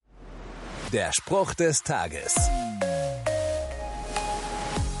Der Spruch des Tages.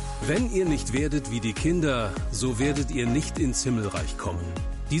 Wenn ihr nicht werdet wie die Kinder, so werdet ihr nicht ins Himmelreich kommen.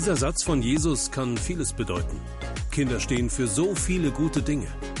 Dieser Satz von Jesus kann vieles bedeuten. Kinder stehen für so viele gute Dinge.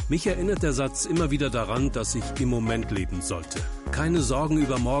 Mich erinnert der Satz immer wieder daran, dass ich im Moment leben sollte. Keine Sorgen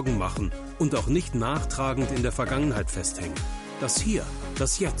über morgen machen und auch nicht nachtragend in der Vergangenheit festhängen. Das Hier,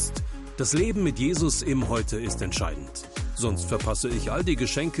 das Jetzt, das Leben mit Jesus im Heute ist entscheidend. Sonst verpasse ich all die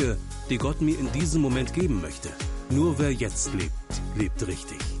Geschenke, die Gott mir in diesem Moment geben möchte. Nur wer jetzt lebt, lebt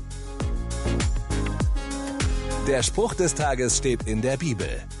richtig. Der Spruch des Tages steht in der Bibel.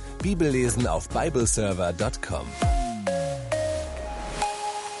 Bibellesen auf bibleserver.com.